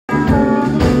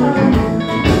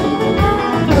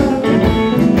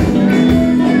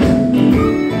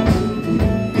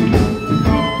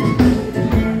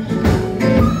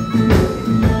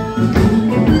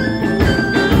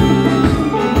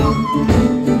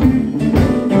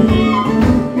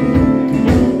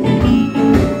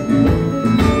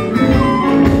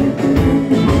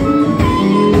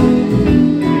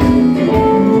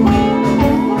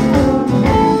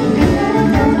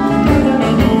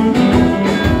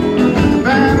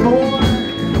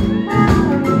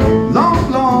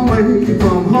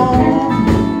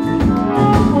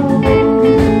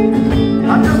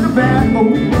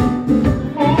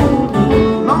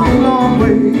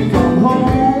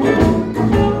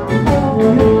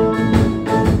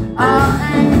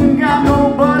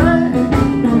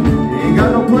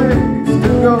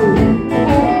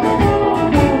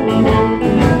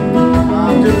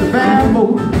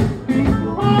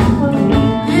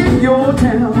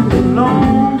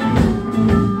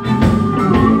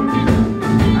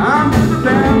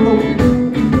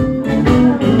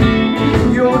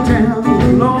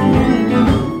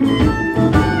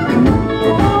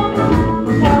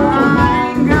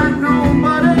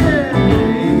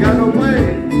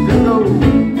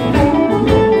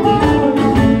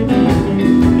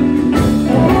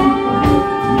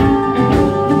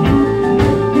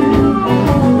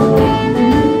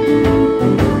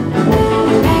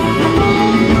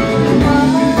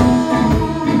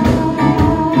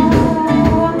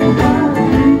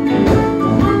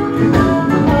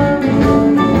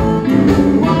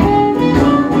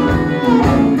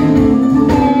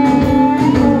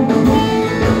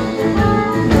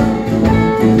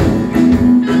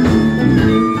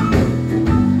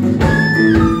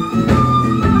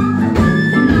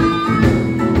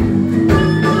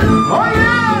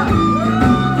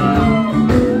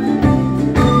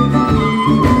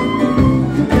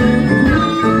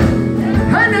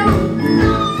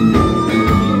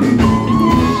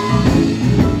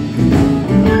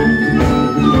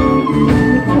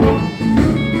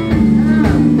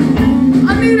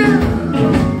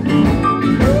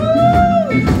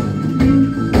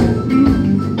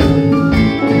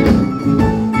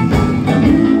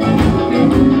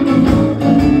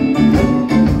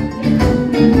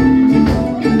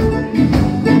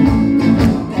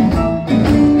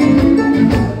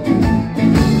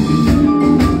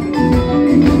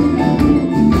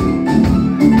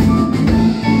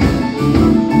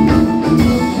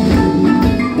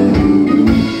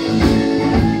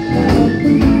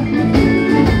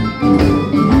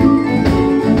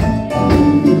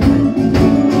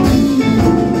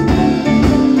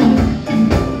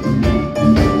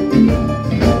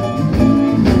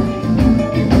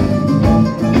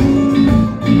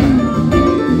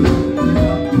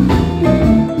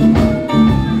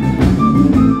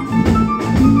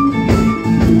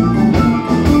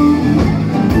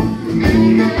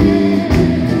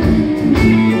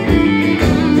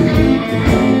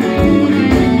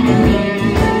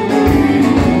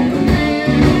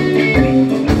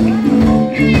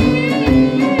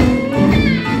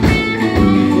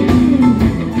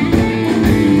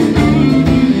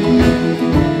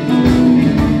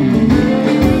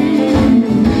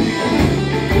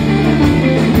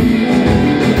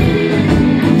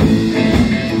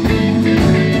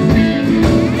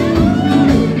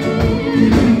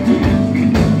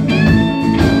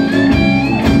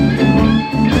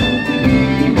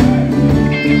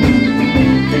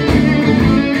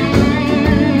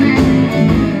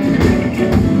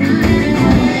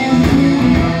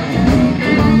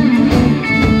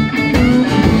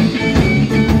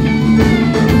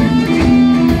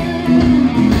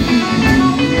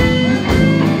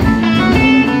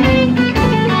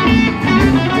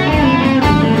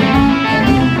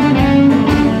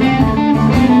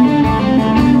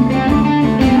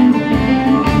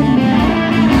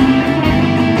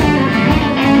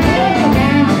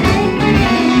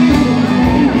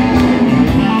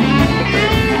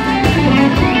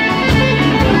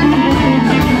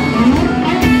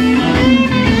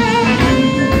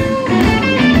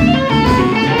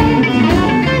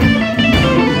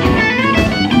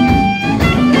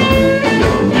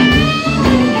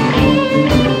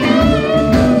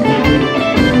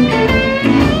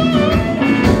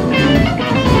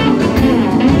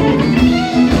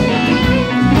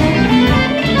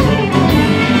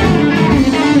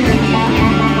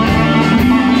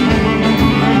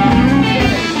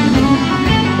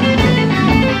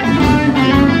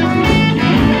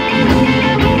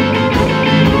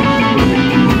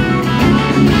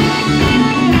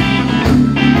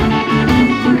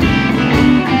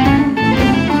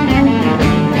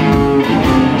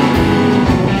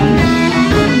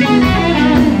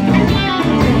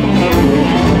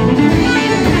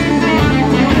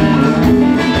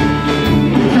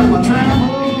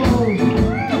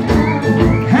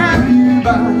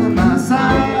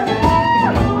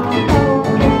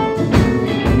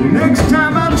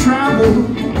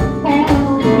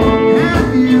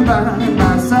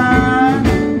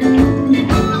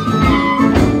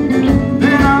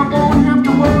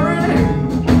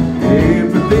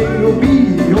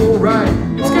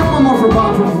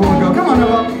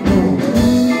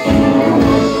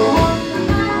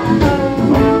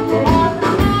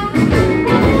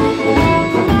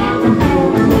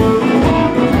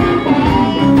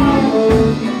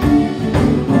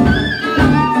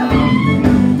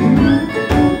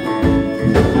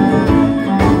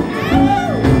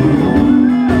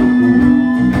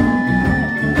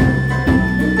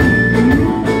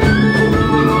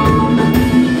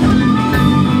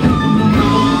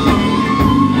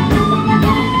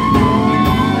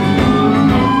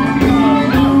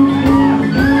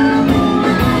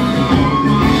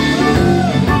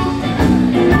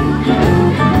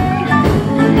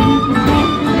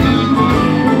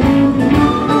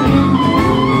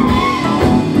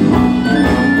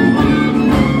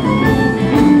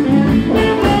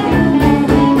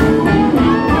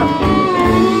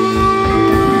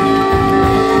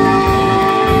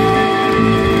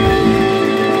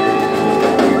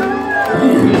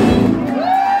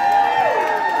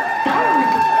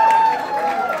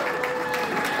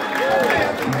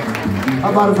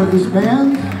about it for this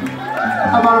band?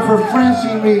 How about it for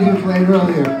Francine Reed, who played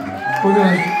earlier? We're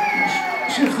going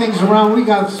to shift things around. We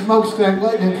got Smokestack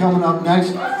Lightning coming up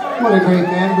next. What a great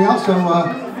band. We also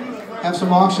have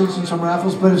some auctions and some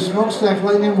raffles, but if Smokestack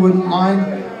Lightning wouldn't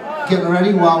mind getting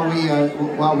ready while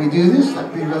we do this,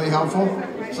 that'd be really helpful.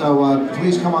 So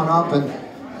please come on up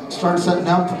and start setting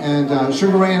up. And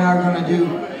Sugar Ray and I are going to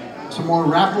do some more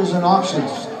raffles and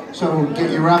auctions. So get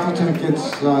your raffle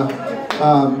tickets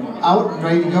out and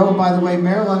ready to go. And by the way,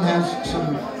 Maryland has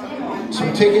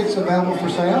some tickets available for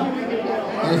sale.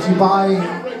 And if you buy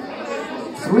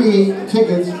 3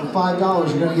 tickets for $5,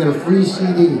 you're going to get a free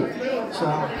CD. So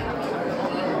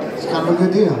it's kind of a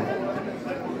good deal.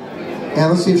 And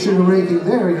let's see if Sugar Ray can.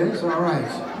 There he is. All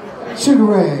right, Sugar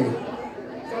Ray.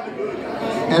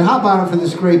 And how about it for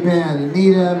this great band?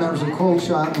 Anita, members of Cold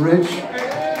Shot, Rich.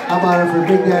 How about it for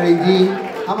Big Daddy D?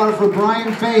 How about it for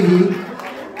Brian Fahey?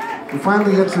 We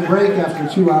finally got some break after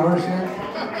 2 hours here.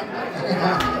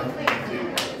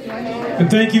 And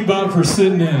thank you, Bob, for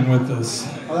sitting in with us.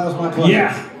 Oh, that was my pleasure.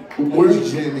 Yeah.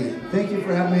 Where's Jamie? Thank you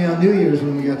for having me on New Year's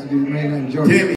when we got to do Rain Night in Georgia.